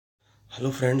Hello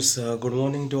friends, good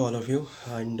morning to all of you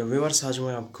and viewers. आज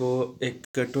मैं आपको एक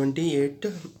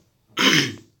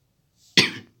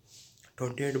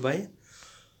 28 बाई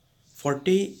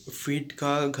 40 फीट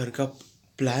का घर का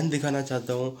प्लान दिखाना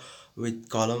चाहता हूँ with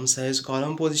column size,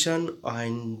 column position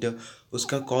and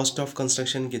उसका कॉस्ट ऑफ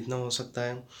कंस्ट्रक्शन कितना हो सकता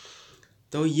है।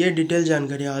 तो ये डिटेल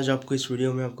जानकारी आज आपको इस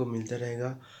वीडियो में आपको मिलता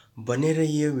रहेगा। बने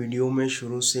रहिए वीडियो में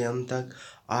शुरू से अंत तक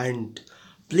and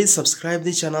please subscribe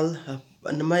the channel.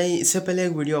 मैं इससे पहले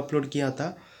एक वीडियो अपलोड किया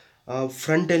था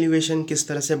फ्रंट एलिवेशन किस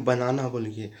तरह से बनाना बोल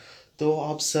के, तो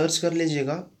आप सर्च कर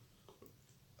लीजिएगा।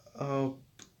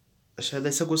 शायद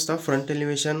ऐसा कुछ था, front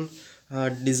elevation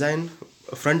design,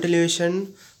 front elevation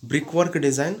brick work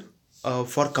design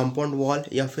for compound wall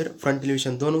या फिर फ्रंट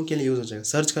एलिवेशन, दोनों के लिए यूज़ हो जाएगा।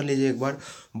 सर्च कर लीजिए एक बार,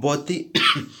 बहुत ही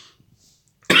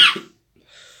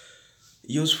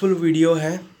यूज़फुल वीडियो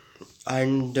है।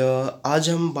 एंड आज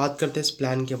हम बात करते हैं इस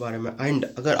प्लान के बारे में। एंड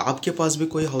अगर आपके पास भी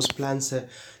कोई हाउस प्लान्स है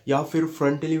या फिर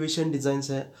फ्रंट एलिवेशन डिज़ाइंस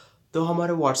है तो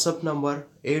हमारे व्हाट्सअप नंबर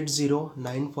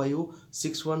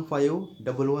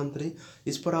 8095615113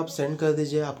 इस पर आप सेंड कर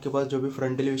दीजिए। आपके पास जो भी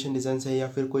फ्रंट एलिवेशन डिज़ाइंस है या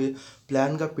फिर कोई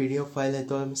प्लान का पीडीएफ फाइल है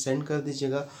तो हमें सेंड कर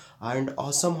दीजिएगा। And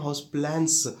awesome house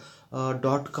plans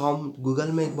 .com Google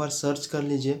में एक बार सर्च कर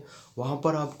लीजिए। वहाँ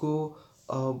पर आपको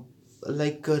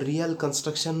लाइक रियल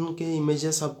कंस्ट्रक्शन के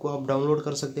इमेजेस आपको आप डाउनलोड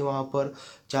कर सकते हैं वहाँ पर,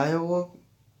 चाहे वो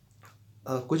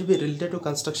कुछ भी रिलेटेड टू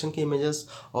कंस्ट्रक्शन के इमेजेस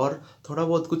और थोड़ा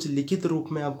बहुत कुछ लिखित रूप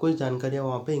में आपको जानकारियाँ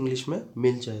वहाँ पे इंग्लिश में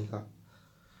मिल जाएगा।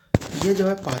 ये जो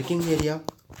है पार्किंग एरिया,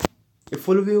 ये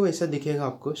फुल व्यू ऐसा दिखेगा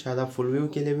आपको। शायद आप फुल व्यू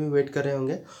के लिए भी वेट कर रहे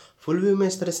होंगे। फुल व्यू में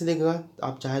इस तरह से दिखेगा।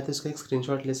 आप चाहे तो इसका एक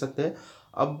स्क्रीनशॉट ले सकते हैं।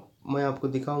 अब मैं आपको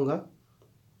दिखाऊंगा।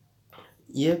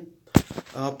 ये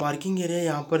पार्किंग एरिया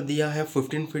यहाँ पर दिया है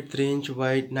 15 feet 3 inch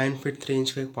by 9 feet 3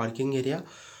 inch का एक पार्किंग एरिया।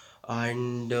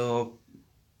 एंड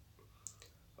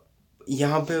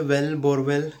यहाँ पे वेल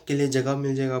बोरवेल के लिए जगह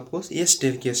मिल जाएगा आपको। ये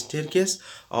स्टेयरकेस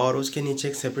और उसके नीचे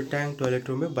एक सेपरेट टैंक टॉयलेट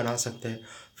रूम में बना सकते हैं।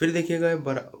 फिर देखिएगा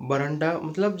बरामदा,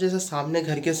 मतलब जैसे सामने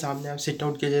घर के सामने आप सिट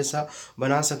आउट के जैसा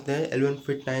बना सकते हैं 11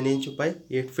 feet 9 inch by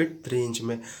 8 feet 3 inch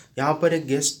में। यहाँ पर एक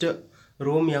गेस्ट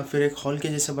रूम या फिर एक हॉल के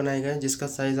जैसा बनाया गया है जिसका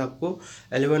साइज़ आपको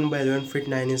 11 बाई 11 फीट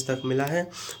 9 इंच तक मिला है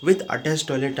विथ अटैच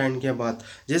टॉयलेट एंड के बाद,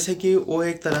 जैसे कि वो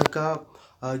एक तरह का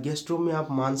गेस्ट रूम में आप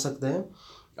मान सकते हैं।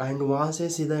 एंड वहाँ से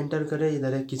सीधा एंटर करें,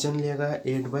 इधर एक किचन लिया गया है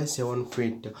 8 बाई 7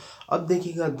 फीट। अब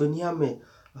देखिएगा दुनिया में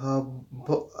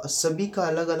सभी का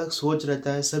अलग अलग सोच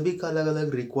रहता है, सभी का अलग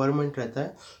अलग रिक्वायरमेंट रहता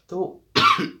है। तो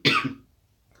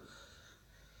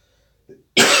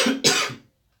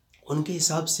उनके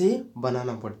हिसाब से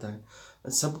बनाना पड़ता है।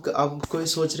 सब अब कोई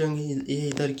सोच रहे होंगे ये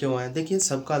इधर क्यों आया, देखिए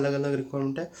सबका अलग अलग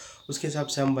रिक्वायरमेंट है, उसके हिसाब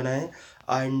से हम बनाएं।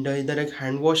 एंड इधर एक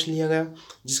हैंड वॉश लिया गया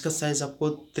जिसका साइज़ आपको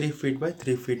 3 फीट बाई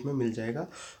 3 फीट में मिल जाएगा।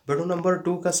 बेडरूम नंबर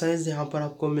 2 का साइज़ यहाँ पर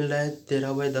आपको मिल रहा है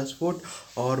 13 बाई 10 फुट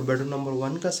और बेडरूम नंबर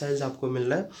 1 का साइज़ आपको मिल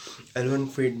रहा है 11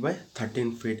 feet by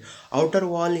 13 feet. Outer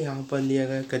wall यहाँ पर लिया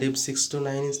गया करीब 6 to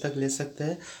 9 इंच तक ले सकते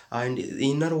हैं। एंड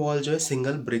इनर वॉल जो है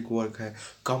सिंगल ब्रिक वर्क है।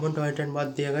 कॉमन टॉयलेट एंड बाथ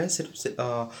दिया गया है सिर्फ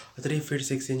 3 feet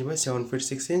 6 inch by 7 feet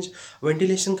 6 inch.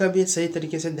 Ventilation का भी सही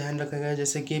तरीके से ध्यान रखा गया है,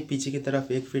 जैसे कि पीछे की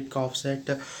तरफ 1 फीट का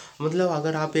ऑफसेट, मतलब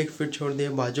अगर आप 1 फीट छोड़ दिए,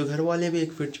 बाजू घर वाले भी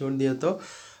 1 फीट छोड़ दिए तो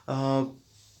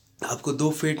आपको 2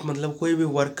 फीट मतलब कोई भी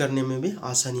वर्क करने में भी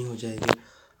आसानी हो जाएगी।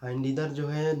 एंड इधर जो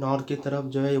है नॉर्थ की तरफ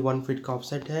जो है 1 फीट का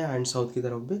ऑफसेट है एंड साउथ की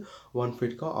तरफ भी 1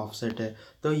 फीट का ऑफसेट है।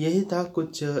 तो यही था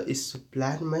कुछ इस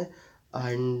प्लान में।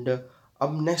 एंड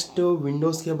अब नेक्स्ट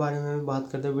विंडोज़ के बारे में बात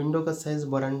करते हैं। विंडो का साइज़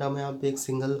बरामदा में आप एक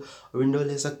सिंगल विंडो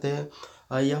ले सकते हैं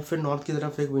या फिर नॉर्थ की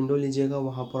तरफ एक विंडो लीजिएगा।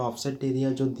 वहाँ पर ऑफसेट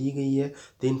एरिया जो दी गई है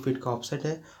 3 फीट का ऑफसेट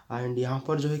है। एंड यहाँ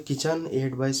पर जो है किचन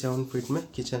 8 बाई 7 फीट में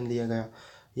किचन दिया गया।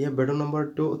 ये बेडरूम नंबर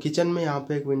 2, किचन में यहाँ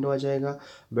पे एक विंडो आ जाएगा।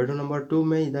 बेडरूम नंबर 2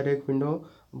 में इधर एक विंडो,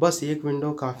 बस एक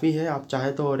विंडो काफ़ी है। आप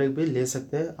चाहे तो और एक भी ले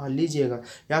सकते हैं, हाँ लीजिएगा,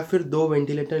 या फिर 2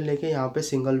 वेंटिलेटर लेके यहाँ पे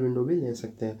सिंगल विंडो भी ले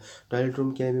सकते हैं। टॉयलेट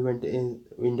रूम के लिए भी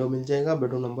विंडो मिल जाएगा।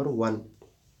 बेडरूम नंबर 1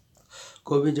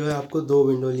 को भी जो है आपको 2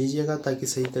 विंडो लीजिएगा ताकि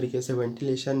सही तरीके से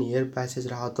वेंटिलेशन एयर पैसेज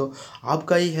रहा तो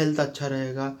आपका ही हेल्थ अच्छा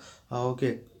रहेगा। ओके।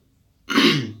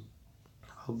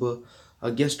 अब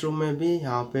गेस्ट रूम में भी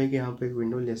यहाँ पे एक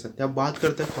विंडो ले सकते हैं। अब बात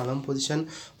करते हैं column position.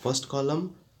 First column,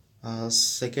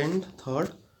 second, third,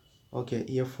 okay,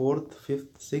 ये 4th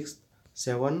 5th 6th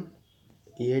 7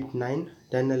 8 9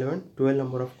 10 11 12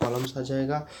 number of columns आ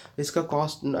जाएगा। इसका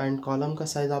कॉस्ट एंड कॉलम का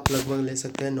साइज़ आप लगभग ले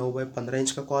सकते हैं 9 बाई 15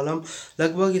 इंच का कॉलम।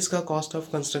 लगभग इसका कॉस्ट ऑफ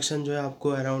कंस्ट्रक्शन जो है आपको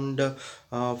अराउंड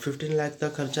 15 लाख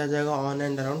तक खर्चा आ जाएगा, on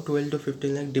and around 12 to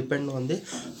 15 lakh, depend on the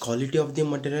quality of the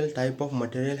material, type of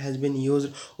material has been use,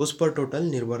 उस पर टोटल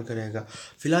निर्भर करेगा।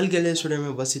 फिलहाल के लिए इस वीडियो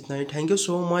में बस इतना ही। Thank you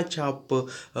so much. आप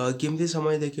कीमती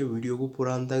समय देखिए, वीडियो को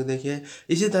पूरा अंत तक देखिए।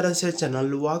 इसी तरह से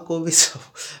चैनल हुआ को भी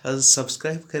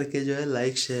सब्सक्राइब करके जो है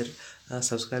लाइक शेयर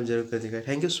सब्सक्राइब जरूर कर दीजिएगा।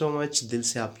 थैंक यू सो मच दिल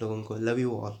से आप लोगों को, लव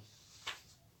यू ऑल।